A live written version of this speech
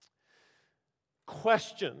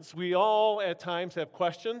questions. We all at times have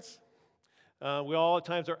questions. We all at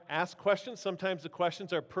times are asked questions. Sometimes the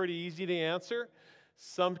questions are pretty easy to answer.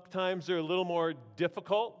 Sometimes they're a little more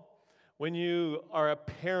difficult. When you are a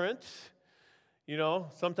parent,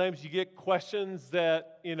 sometimes you get questions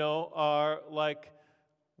that, are like,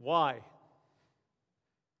 why?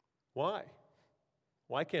 Why?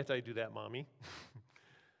 Why can't I do that, Mommy?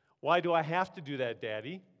 Why do I have to do that,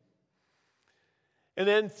 Daddy? And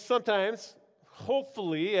then sometimes,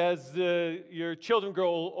 hopefully, as your children grow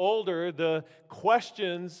older, the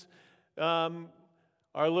questions are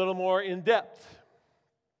a little more in-depth.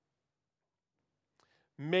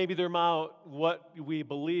 Maybe they're about what we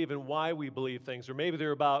believe and why we believe things, or maybe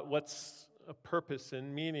they're about what's a purpose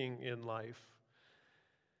and meaning in life.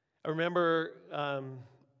 I remember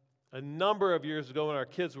a number of years ago when our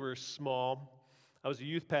kids were small, I was a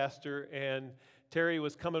youth pastor, and Terry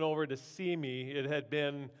was coming over to see me. It had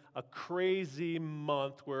been a crazy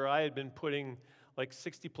month where I had been putting like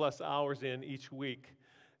 60-plus hours in each week.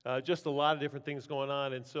 Just a lot of different things going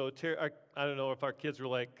on. And so Terry, I don't know if our kids were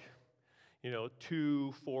like,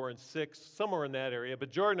 2, 4, and 6, somewhere in that area.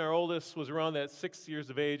 But Jordan, our oldest, was around that 6 years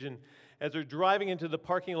of age. And as they're driving into the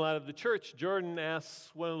parking lot of the church, Jordan asks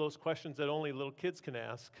one of those questions that only little kids can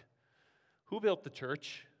ask. Who built the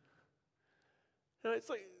church? And it's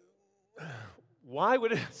like, why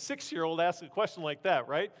would a 6-year-old ask a question like that,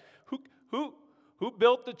 right? Who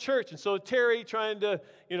built the church? And so Terry trying to,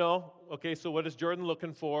 okay, so what is Jordan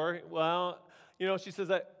looking for? Well, she says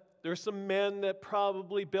that there's some men that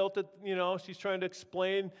probably built it, she's trying to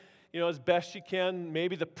explain, as best she can,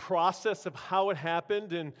 maybe the process of how it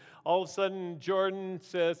happened. And all of a sudden, Jordan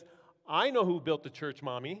says, I know who built the church,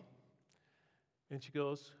 Mommy. And she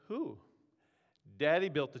goes, who? Daddy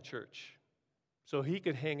built the church so he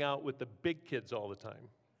could hang out with the big kids all the time.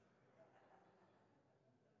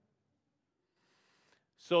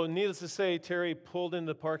 So needless to say, Terry pulled in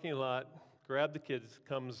the parking lot, grabbed the kids,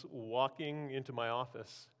 comes walking into my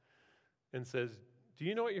office and says, do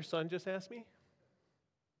you know what your son just asked me?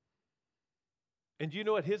 And do you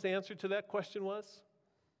know what his answer to that question was?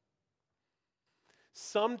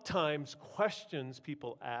 Sometimes questions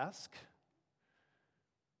people ask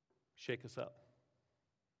shake us up.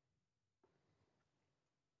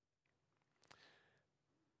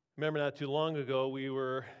 Remember not too long ago, we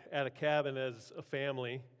were at a cabin as a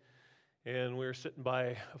family, and we were sitting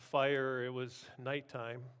by a fire. It was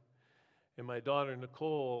nighttime, and my daughter,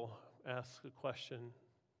 Nicole, asked a question.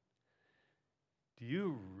 Do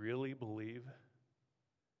you really believe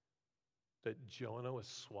that Jonah was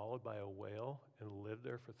swallowed by a whale and lived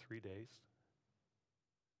there for 3 days?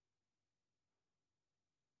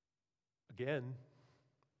 Again,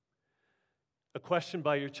 a question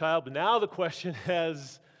by your child, but now the question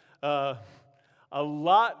has a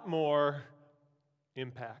lot more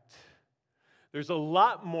impact. There's a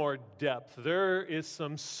lot more depth. There is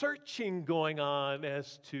some searching going on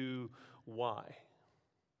as to why.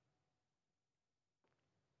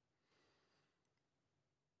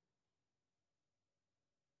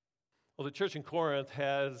 Well, the church in Corinth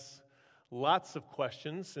has lots of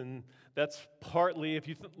questions, and that's partly, if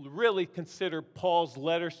you really consider Paul's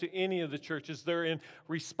letters to any of the churches, they're in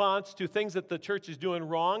response to things that the church is doing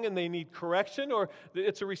wrong and they need correction, or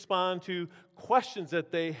it's a response to questions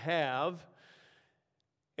that they have.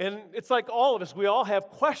 And it's like all of us, we all have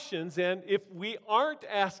questions, and if we aren't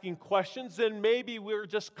asking questions, then maybe we're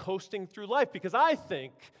just coasting through life, because I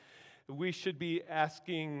think we should be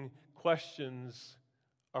asking questions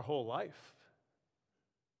our whole life.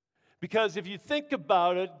 Because if you think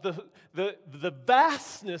about it, the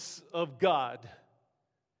vastness of God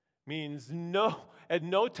means at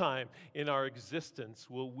no time in our existence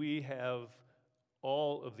will we have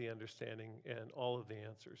all of the understanding and all of the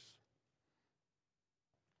answers.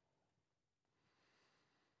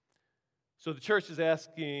 So the church is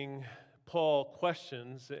asking Paul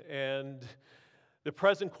questions, and the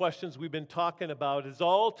present questions we've been talking about is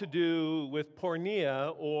all to do with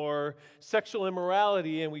porneia, or sexual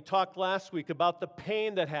immorality, and we talked last week about the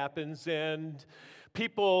pain that happens, and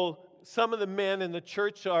some of the men in the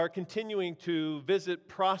church are continuing to visit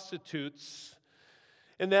prostitutes,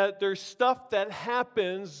 and that there's stuff that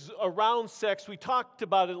happens around sex. We talked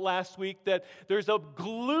about it last week, that there's a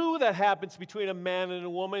glue that happens between a man and a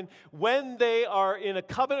woman when they are in a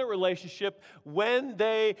covenant relationship, when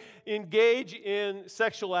they engage in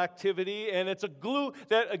sexual activity, and it's a glue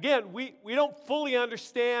that, again, we don't fully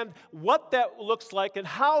understand what that looks like and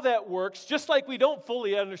how that works, just like we don't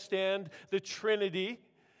fully understand the Trinity.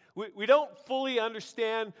 We don't fully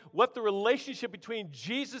understand what the relationship between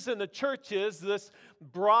Jesus and the church is, this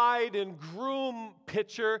bride and groom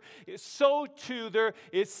picture. So too, there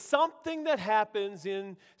is something that happens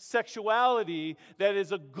in sexuality that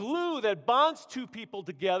is a glue that bonds two people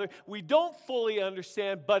together. We don't fully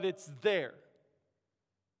understand, but it's there.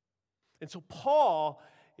 And so Paul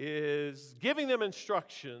is giving them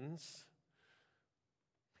instructions.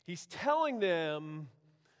 He's telling them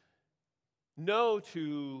no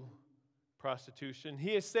to prostitution.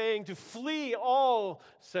 He is saying to flee all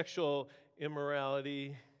sexual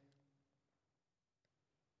immorality.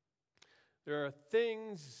 There are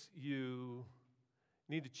things you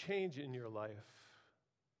need to change in your life.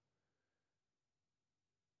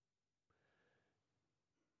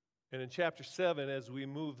 And in chapter 7, as we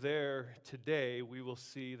move there today, we will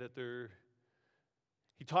see that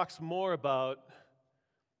he talks more about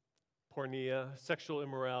porneia, sexual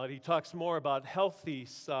immorality. He talks more about healthy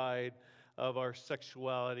side of our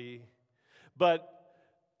sexuality. But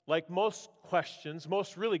like most questions,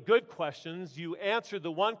 most really good questions, you answer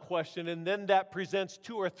the one question and then that presents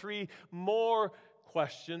two or three more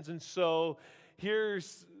questions. And so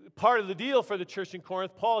here's part of the deal for the church in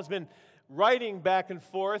Corinth. Paul has been writing back and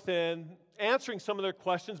forth and answering some of their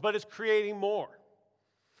questions, but is creating more.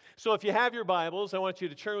 So if you have your Bibles, I want you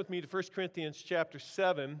to turn with me to 1 Corinthians chapter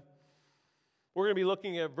 7. We're going to be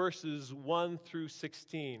looking at verses 1 through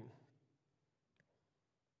 16.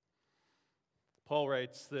 Paul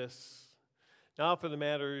writes this, "Now for the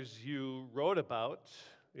matters you wrote about,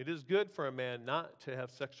 it is good for a man not to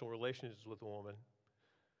have sexual relations with a woman.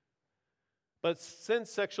 But since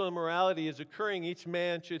sexual immorality is occurring, each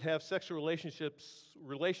man should have sexual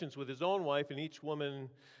relations with his own wife, and each woman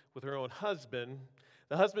with her own husband.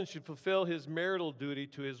 The husband should fulfill his marital duty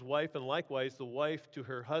to his wife, and likewise the wife to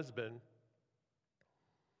her husband.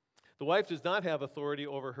 The wife does not have authority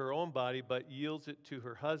over her own body, but yields it to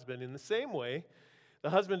her husband. In the same way, the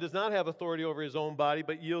husband does not have authority over his own body,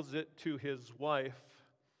 but yields it to his wife.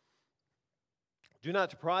 Do not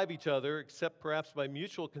deprive each other, except perhaps by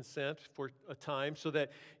mutual consent for a time, so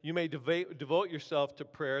that you may devote yourself to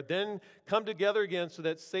prayer. Then come together again so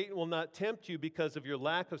that Satan will not tempt you because of your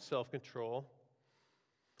lack of self-control.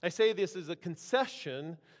 I say this as a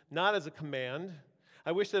concession, not as a command.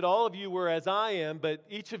 I wish that all of you were as I am, but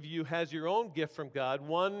each of you has your own gift from God.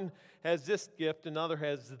 One has this gift, another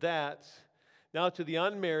has that. Now to the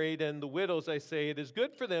unmarried and the widows I say, it is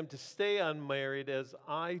good for them to stay unmarried as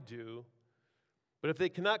I do. But if they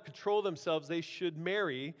cannot control themselves, they should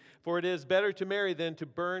marry, for it is better to marry than to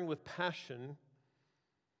burn with passion.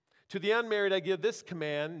 To the unmarried I give this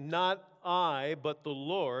command, not I, but the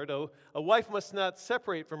Lord. A wife must not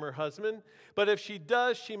separate from her husband, but if she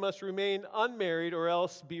does, she must remain unmarried or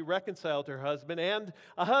else be reconciled to her husband, and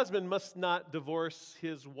a husband must not divorce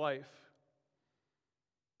his wife.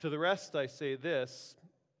 To the rest I say this,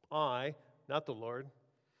 I, not the Lord.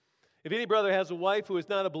 If any brother has a wife who is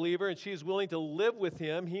not a believer and she is willing to live with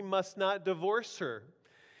him, he must not divorce her.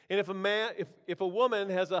 And if a woman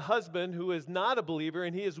has a husband who is not a believer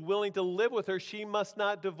and he is willing to live with her, she must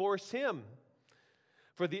not divorce him.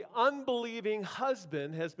 For the unbelieving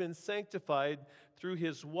husband has been sanctified through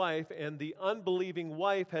his wife, and the unbelieving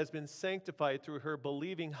wife has been sanctified through her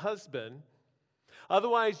believing husband.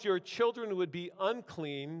 Otherwise your children would be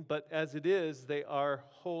unclean, but as it is, they are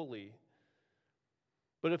holy.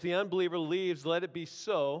 But if the unbeliever leaves, let it be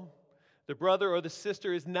so. The brother or the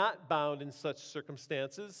sister is not bound in such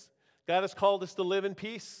circumstances. God has called us to live in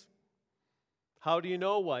peace. How do you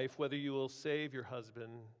know, wife, whether you will save your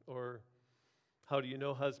husband? Or how do you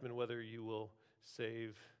know, husband, whether you will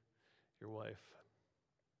save your wife?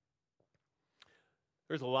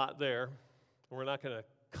 There's a lot there, and we're not going to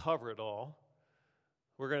cover it all.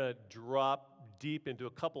 We're going to drop deep into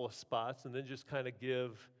a couple of spots and then just kind of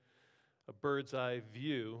give a bird's eye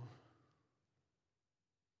view.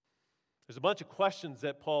 There's a bunch of questions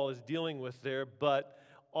that Paul is dealing with there, but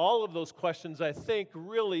all of those questions, I think,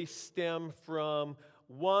 really stem from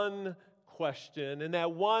one question. And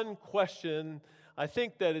that one question, I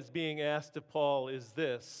think, that is being asked of Paul is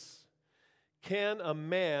this: can a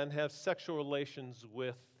man have sexual relations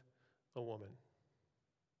with a woman?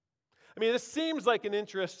 I mean, this seems like an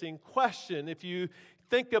interesting question if you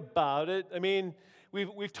think about it. I mean,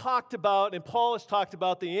 we've talked about, and Paul has talked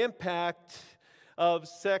about the impact of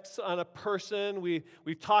sex on a person.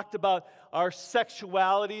 We've talked about our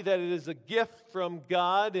sexuality, that it is a gift from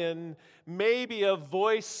God, and maybe a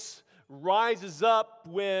voice rises up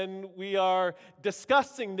when we are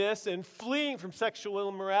discussing this and fleeing from sexual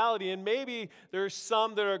immorality, and maybe there's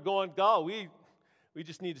some that are going, "Oh, we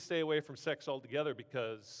just need to stay away from sex altogether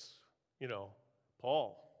because,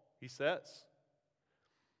 Paul." he says.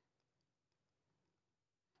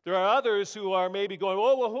 There are others who are maybe going,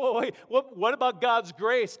 whoa, wait, what about God's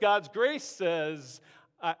grace? God's grace says,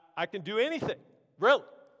 I can do anything, really.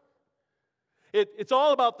 It's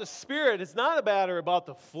all about the Spirit. It's not a matter about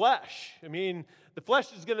the flesh. I mean, the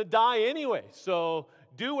flesh is going to die anyway, so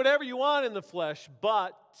do whatever you want in the flesh,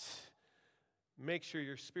 but make sure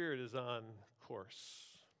your spirit is on course.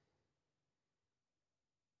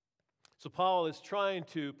 So Paul is trying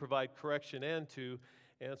to provide correction and to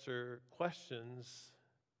answer questions.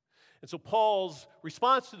 And so Paul's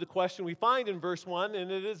response to the question we find in verse 1,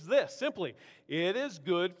 and it is this, simply, it is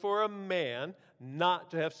good for a man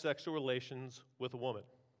not to have sexual relations with a woman.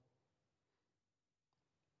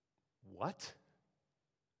 What?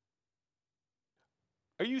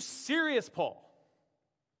 Are you serious, Paul?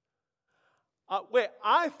 Wait,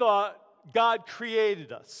 I thought God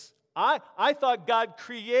created us. I thought God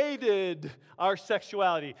created our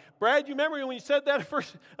sexuality. Brad, you remember when you said that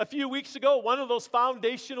a few weeks ago? One of those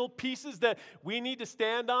foundational pieces that we need to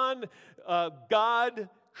stand on? God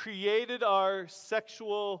created our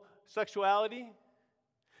sexuality.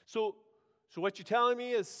 So what you're telling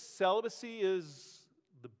me is celibacy is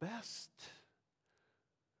the best?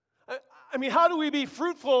 I mean, how do we be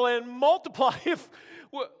fruitful and multiply if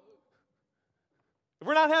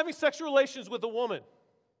we're not having sexual relations with a woman?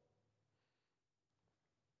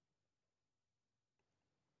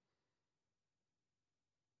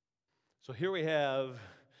 So here we have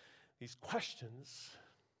these questions.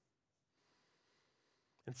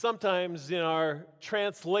 And sometimes in our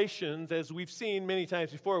translations, as we've seen many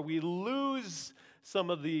times before, we lose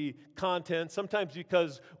some of the content. Sometimes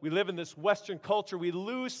because we live in this Western culture, we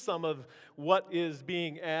lose some of what is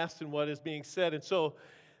being asked and what is being said. And so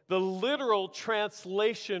the literal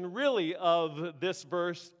translation really of this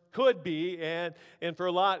verse could be, and for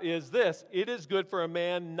a lot is this: it is good for a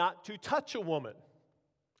man not to touch a woman.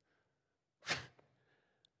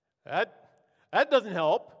 That doesn't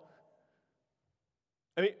help.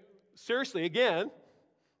 I mean, seriously, again,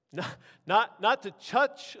 not to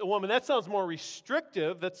touch a woman. That sounds more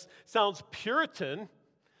restrictive. That sounds Puritan.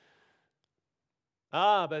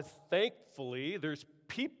 But thankfully, there's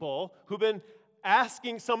people who've been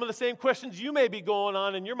asking some of the same questions you may be going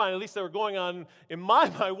on in your mind, at least they were going on in my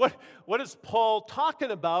mind. What is Paul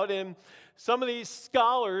talking about? And some of these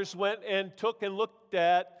scholars went and took and looked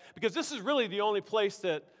at, because this is really the only place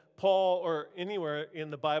that Paul, or anywhere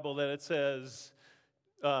in the Bible, that it says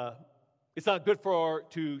it's not good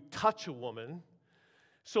to touch a woman.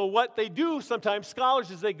 So what they do sometimes,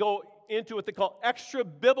 scholars, is they go into what they call extra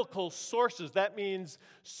biblical sources. That means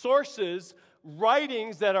sources,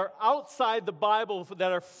 writings that are outside the Bible,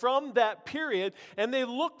 that are from that period, and they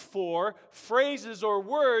look for phrases or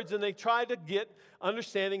words, and they try to get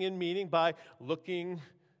understanding and meaning by looking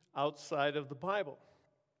outside of the Bible.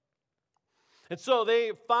 And so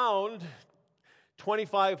they found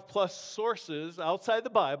 25 plus sources outside the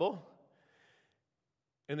Bible,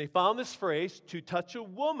 and they found this phrase, to touch a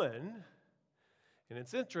woman. And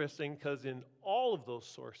it's interesting because in all of those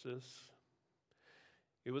sources,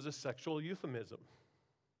 it was a sexual euphemism.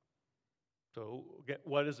 So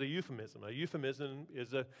what is a euphemism? A euphemism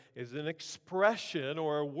is an expression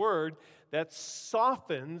or a word that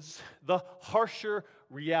softens the harsher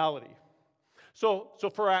reality. So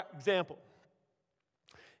for example,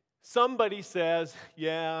 somebody says,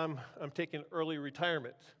 yeah, I'm taking early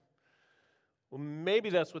retirement. Well, maybe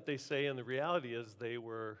that's what they say, and the reality is they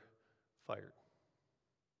were fired.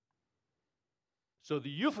 So the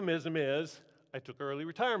euphemism is, I took early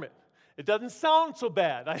retirement. It doesn't sound so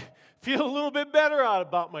bad. I feel a little bit better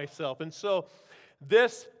about myself. And so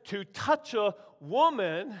this, to touch a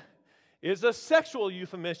woman, is a sexual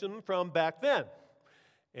euphemism from back then.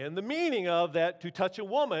 And the meaning of that, to touch a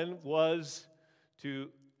woman, was to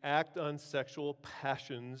act on sexual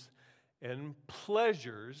passions and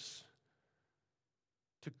pleasures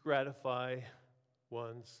to gratify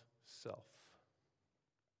one's self.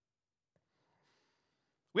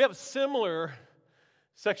 We have a similar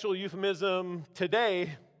sexual euphemism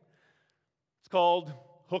today. It's called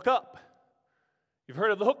hook up. You've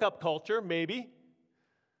heard of the hookup culture, maybe.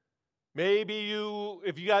 Maybe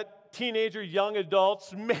if you got teenager, young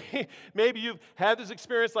adults, maybe you've had this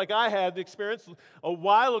experience like I had the experience a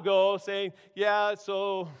while ago saying, yeah,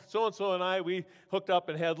 so-and-so and I, we hooked up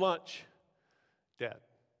and had lunch. Dad,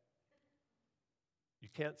 you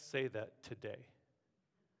can't say that today.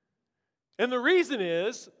 And the reason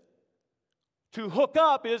is, to hook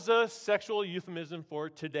up is a sexual euphemism for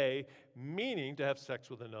today, meaning to have sex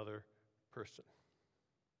with another person.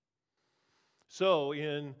 So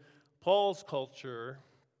in Paul's culture,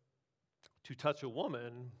 to touch a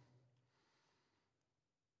woman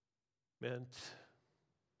meant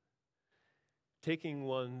taking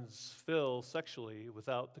one's fill sexually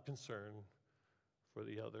without the concern for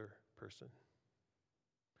the other person.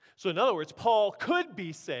 So in other words, Paul could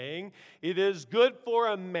be saying it is good for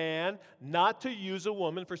a man not to use a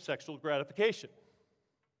woman for sexual gratification.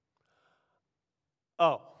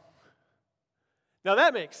 Oh. Now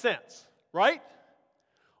that makes sense, right?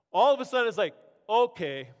 All of a sudden it's like,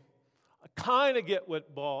 okay, I kind of get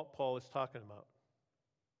what Paul is talking about.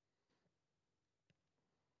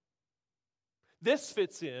 This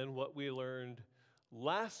fits in what we learned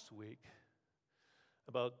last week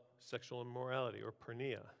about sexual immorality or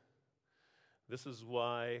porneia. This is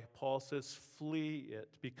why Paul says flee it,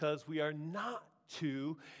 because we are not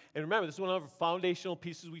to, and remember, this is one of the foundational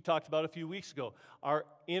pieces we talked about a few weeks ago, our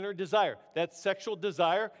inner desire. That sexual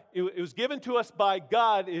desire, it was given to us by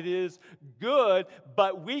God. It is good,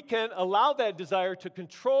 but we can allow that desire to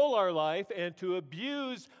control our life and to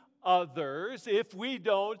abuse others if we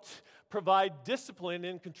don't provide discipline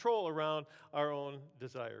and control around our own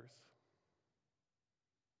desires.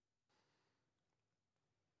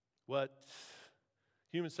 What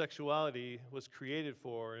human sexuality was created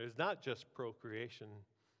for is not just procreation,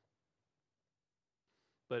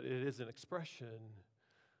 but it is an expression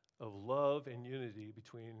of love and unity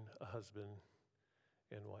between a husband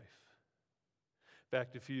and wife. In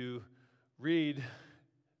fact, if you read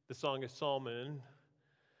the Song of Solomon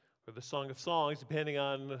or the Song of Songs, depending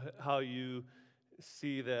on how you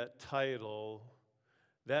see that title,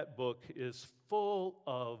 that book is full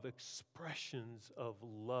of expressions of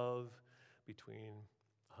love between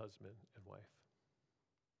husband and wife.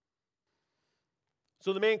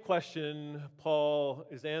 So the main question Paul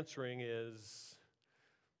is answering is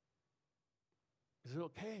it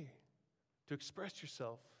okay to express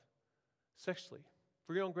yourself sexually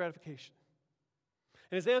for your own gratification?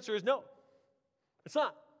 And his answer is no, it's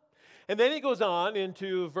not. And then he goes on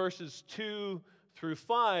into verses 2 through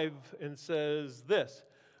 5 and says this: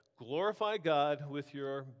 glorify God with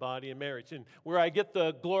your body in marriage. And where I get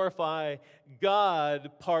the glorify God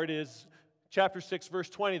part is chapter 6, verse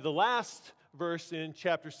 20. The last verse in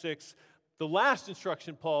chapter 6, the last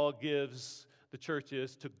instruction Paul gives the church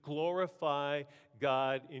is to glorify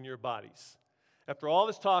God in your bodies. After all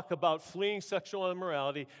this talk about fleeing sexual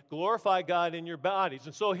immorality, glorify God in your bodies.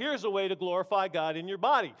 And so here's a way to glorify God in your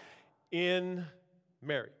body: in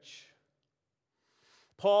marriage.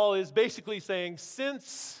 Paul is basically saying,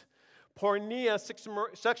 since porneia,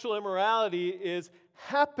 sexual immorality, is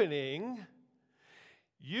happening,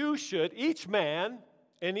 you should, each man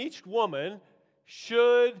and each woman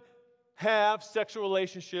should have sexual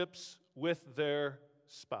relationships with their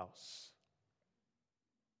spouse.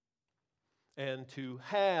 And to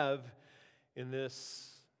have in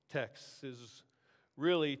this text is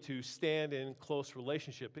really to stand in close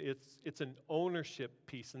relationship. It's an ownership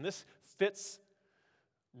piece. And this fits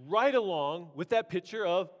right along with that picture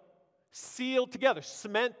of sealed together,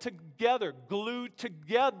 cement together, glued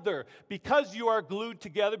together. Because you are glued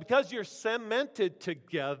together, because you're cemented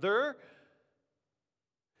together,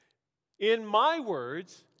 in my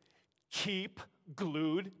words, keep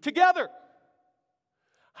glued together.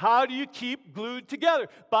 How do you keep glued together?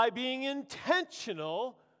 By being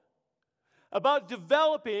intentional about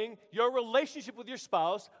developing your relationship with your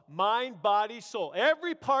spouse, mind, body, soul.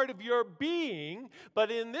 Every part of your being,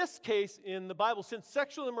 but in this case, in the Bible, since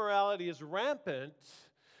sexual immorality is rampant,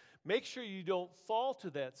 make sure you don't fall to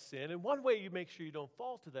that sin. And one way you make sure you don't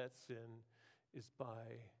fall to that sin is by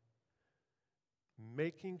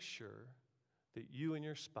making sure that you and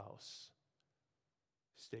your spouse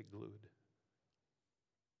stay glued.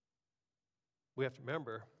 We have to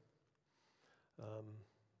remember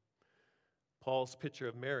Paul's picture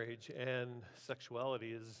of marriage and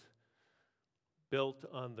sexuality is built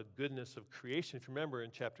on the goodness of creation. If you remember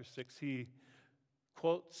in chapter 6, he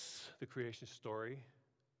quotes the creation story.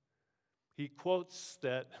 He quotes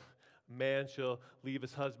that man shall leave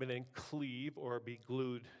his husband and cleave or be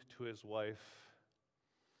glued to his wife.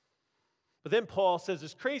 But then Paul says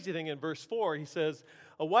this crazy thing in verse 4. He says,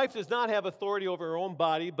 a wife does not have authority over her own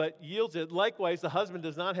body, but yields it. Likewise, the husband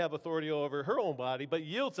does not have authority over her own body, but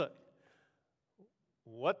yields it.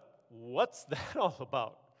 What's that all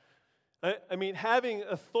about? I mean, having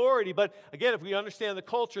authority, but again, if we understand the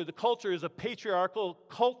culture is a patriarchal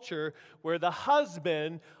culture where the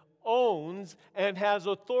husband owns and has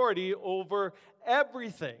authority over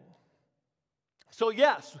everything. So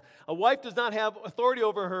yes, a wife does not have authority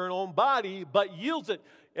over her own body, but yields it.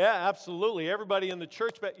 Yeah, absolutely. Everybody in the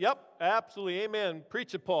church, yep, absolutely. Amen.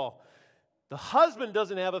 Preach it, Paul. The husband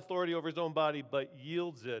doesn't have authority over his own body, but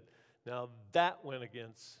yields it. Now, that went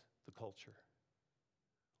against the culture.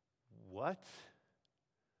 What?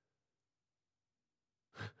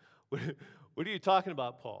 What are you talking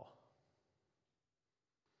about, Paul?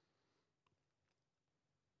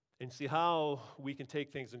 And see how we can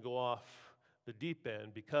take things and go off the deep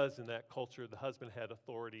end, because in that culture, the husband had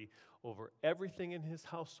authority over everything in his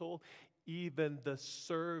household, even the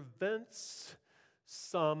servants.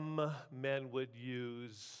 Some men would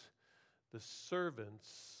use the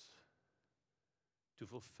servants to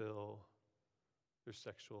fulfill their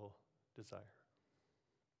sexual desire.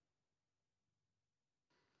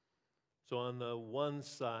 So on the one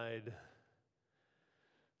side,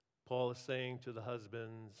 Paul is saying to the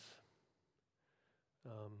husbands,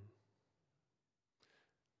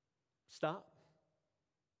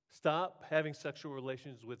 Stop having sexual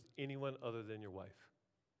relations with anyone other than your wife.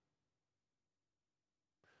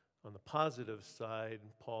 On the positive side,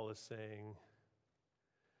 Paul is saying,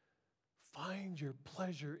 find your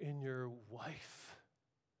pleasure in your wife.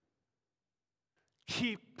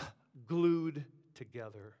 Keep glued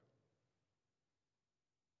together.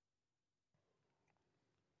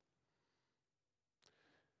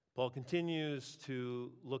 Paul continues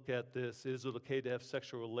to look at this. Is it okay to have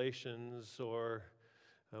sexual relations or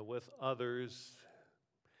with others?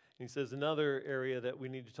 And he says another area that we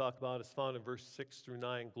need to talk about is found in verse 6 through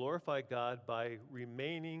 9. Glorify God by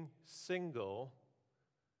remaining single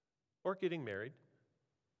or getting married.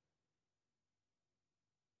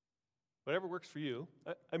 Whatever works for you.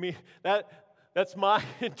 I mean, that's my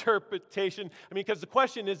interpretation. I mean, because the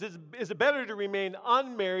question is it better to remain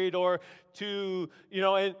unmarried or to,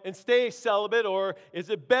 and stay celibate, or is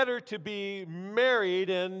it better to be married?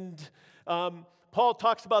 And Paul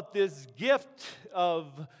talks about this gift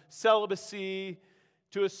of celibacy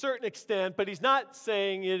to a certain extent, but he's not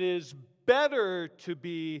saying it is better to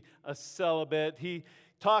be a celibate. He's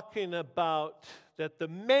talking about that the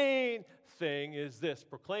main thing is this: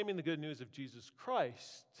 proclaiming the good news of Jesus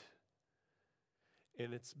Christ.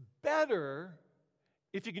 And it's better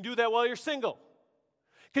if you can do that while you're single,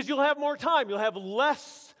 because you'll have more time. You'll have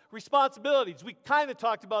less responsibilities. We kind of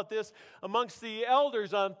talked about this amongst the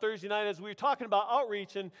elders on Thursday night as we were talking about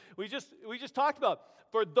outreach, and we just talked about,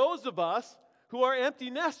 for those of us who are empty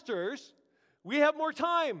nesters, we have more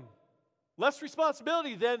time, less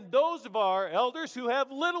responsibility than those of our elders who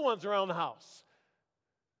have little ones around the house.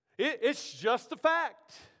 It's just a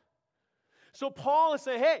fact. So Paul is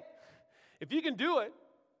saying, hey, if you can do it,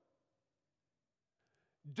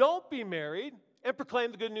 don't be married and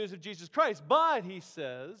proclaim the good news of Jesus Christ. But, he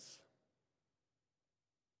says,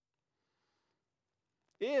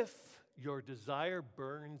 if your desire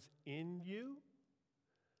burns in you,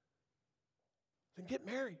 then get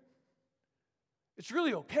married. It's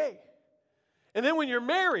really okay. And then when you're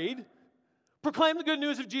married, proclaim the good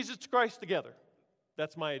news of Jesus Christ together.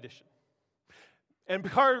 That's my addition. And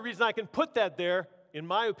part of the reason I can put that there, in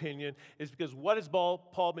my opinion, is because what has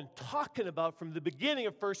Paul been talking about from the beginning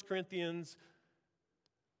of 1 Corinthians?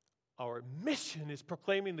 Our mission is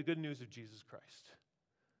proclaiming the good news of Jesus Christ.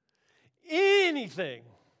 Anything,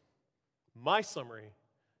 my summary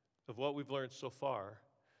of what we've learned so far,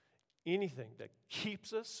 anything that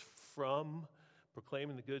keeps us from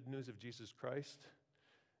proclaiming the good news of Jesus Christ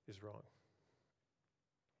is wrong.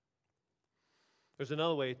 There's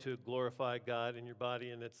another way to glorify God in your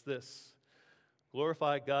body, and it's this: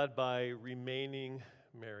 glorify God by remaining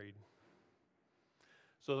married.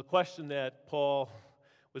 So the question that Paul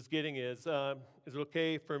was getting is it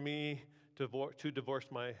okay for me to divorce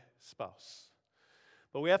my spouse?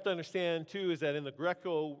 But we have to understand, too, is that in the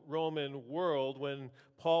Greco-Roman world, when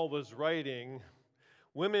Paul was writing,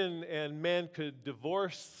 women and men could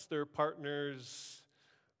divorce their partners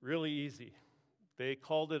really easy. They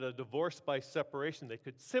called it a divorce by separation. They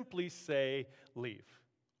could simply say, leave,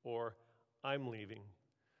 or I'm leaving,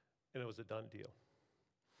 and it was a done deal.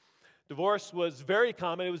 Divorce was very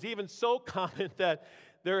common. It was even so common that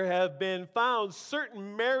there have been found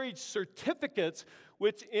certain marriage certificates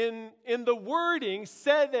which in the wording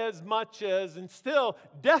said as much as, and still,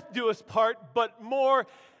 death do us part, but more,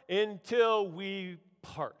 until we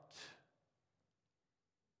part.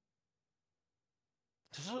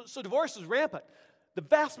 So divorce was rampant. The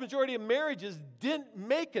vast majority of marriages didn't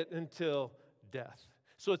make it until death.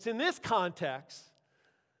 So it's in this context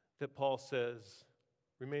that Paul says,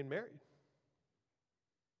 remain married.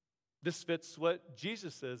 This fits what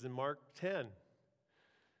Jesus says in Mark 10.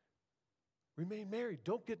 Remain married.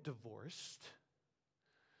 Don't get divorced.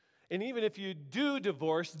 And even if you do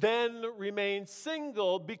divorce, then remain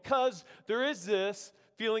single, because there is this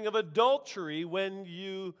feeling of adultery when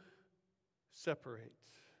you separate.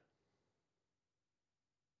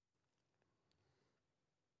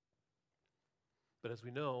 But as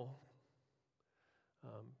we know,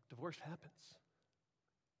 divorce happens.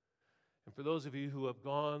 And for those of you who have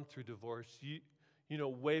gone through divorce, you know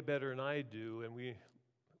way better than I do, and we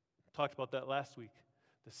talked about that last week,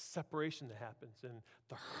 the separation that happens and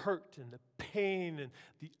the hurt and the pain and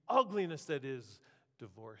the ugliness that is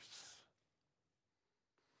divorce.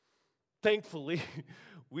 Thankfully,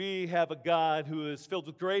 we have a God who is filled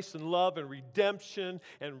with grace and love and redemption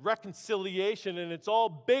and reconciliation, and it's all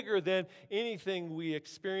bigger than anything we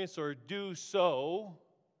experience or do so.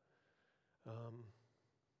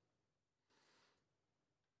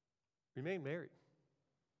 Remain married.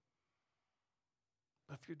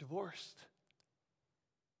 But if you're divorced,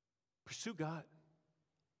 pursue God.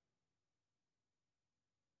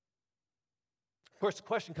 Of course, the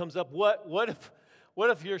question comes up, what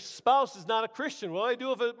if your spouse is not a Christian? What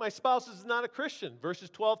do I do if my spouse is not a Christian? Verses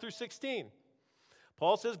 12 through 16.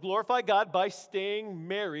 Paul says, glorify God by staying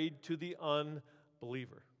married to the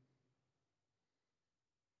unbeliever.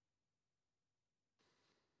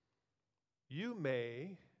 You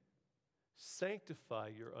may sanctify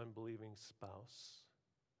your unbelieving spouse.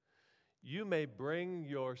 You may bring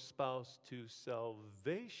your spouse to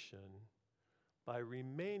salvation by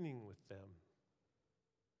remaining with them.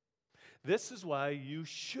 This is why you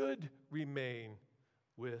should remain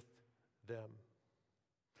with them.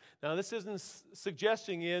 Now, this isn't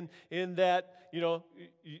suggesting in that,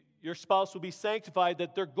 your spouse will be sanctified,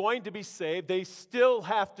 that they're going to be saved. They still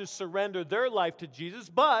have to surrender their life to Jesus,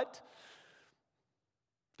 but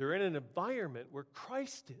they're in an environment where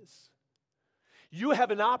Christ is. You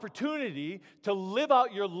have an opportunity to live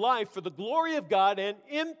out your life for the glory of God and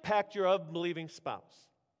impact your unbelieving spouse.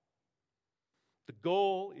 The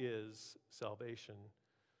goal is salvation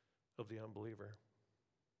of the unbeliever.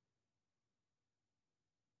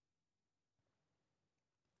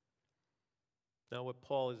 Now, what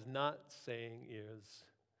Paul is not saying is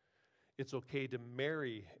it's okay to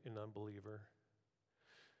marry an unbeliever.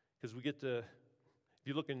 Because if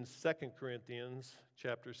you look in 2 Corinthians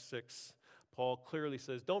chapter 6, Paul clearly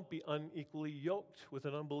says, don't be unequally yoked with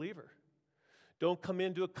an unbeliever. Don't come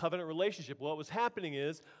into a covenant relationship. What was happening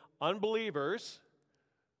is unbelievers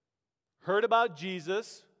heard about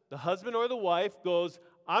Jesus. The husband or the wife goes,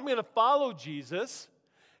 I'm going to follow Jesus.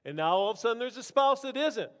 And now all of a sudden there's a spouse that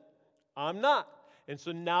isn't. I'm not. And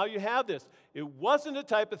so now you have this. It wasn't the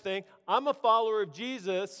type of thing, I'm a follower of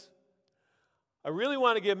Jesus. I really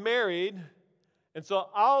want to get married. And so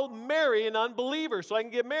I'll marry an unbeliever so I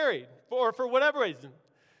can get married, or for whatever reason.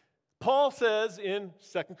 Paul says in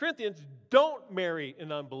 2 Corinthians, don't marry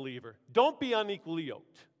an unbeliever. Don't be unequally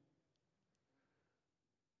yoked.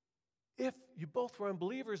 If you both were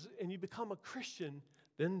unbelievers and you become a Christian,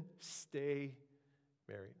 then stay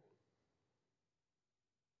married.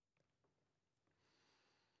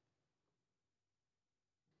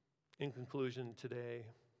 In conclusion today,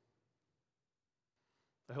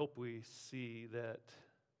 I hope we see that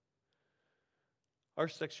our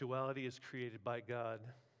sexuality is created by God.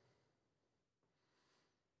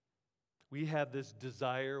 We have this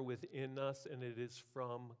desire within us, and it is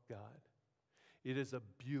from God. It is a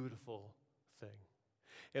beautiful thing.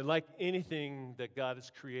 And like anything that God has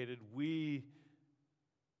created, we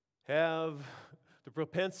have the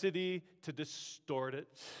propensity to distort it,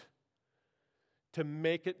 to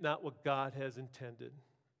make it not what God has intended.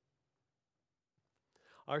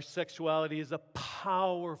 Our sexuality is a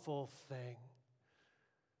powerful thing.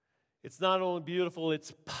 It's not only beautiful,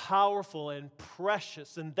 it's powerful and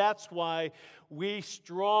precious. And that's why we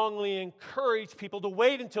strongly encourage people to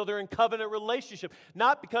wait until they're in covenant relationship.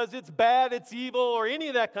 Not because it's bad, it's evil, or any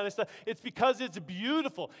of that kind of stuff. It's because it's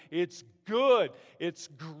beautiful. It's good. It's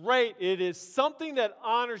great. It is something that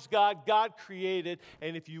honors God. God created.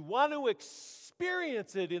 And if you want to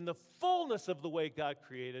experience it in the fullness of the way God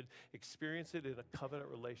created, experience it in a covenant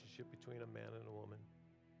relationship between a man and a woman.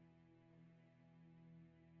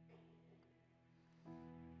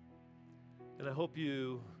 And I hope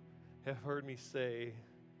you have heard me say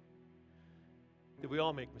that we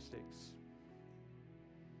all make mistakes.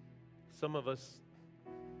 Some of us,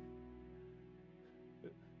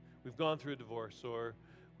 we've gone through a divorce, or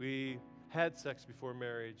we had sex before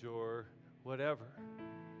marriage, or whatever.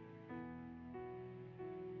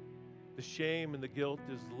 The shame and the guilt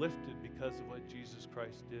is lifted because of what Jesus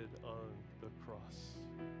Christ did on the cross.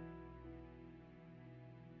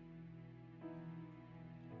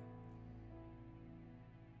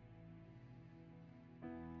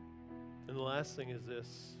 And the last thing is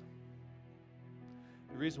this.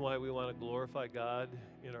 The reason why we want to glorify God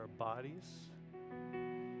in our bodies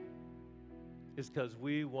is because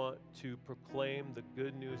we want to proclaim the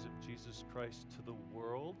good news of Jesus Christ to the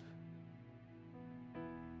world.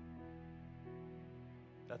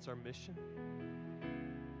 That's our mission.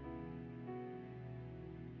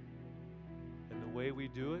 And the way we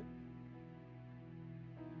do it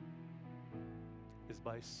is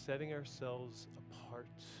by setting ourselves apart,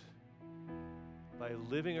 by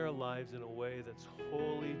living our lives in a way that's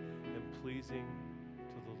holy and pleasing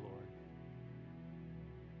to the Lord.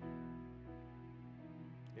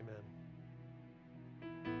 Amen.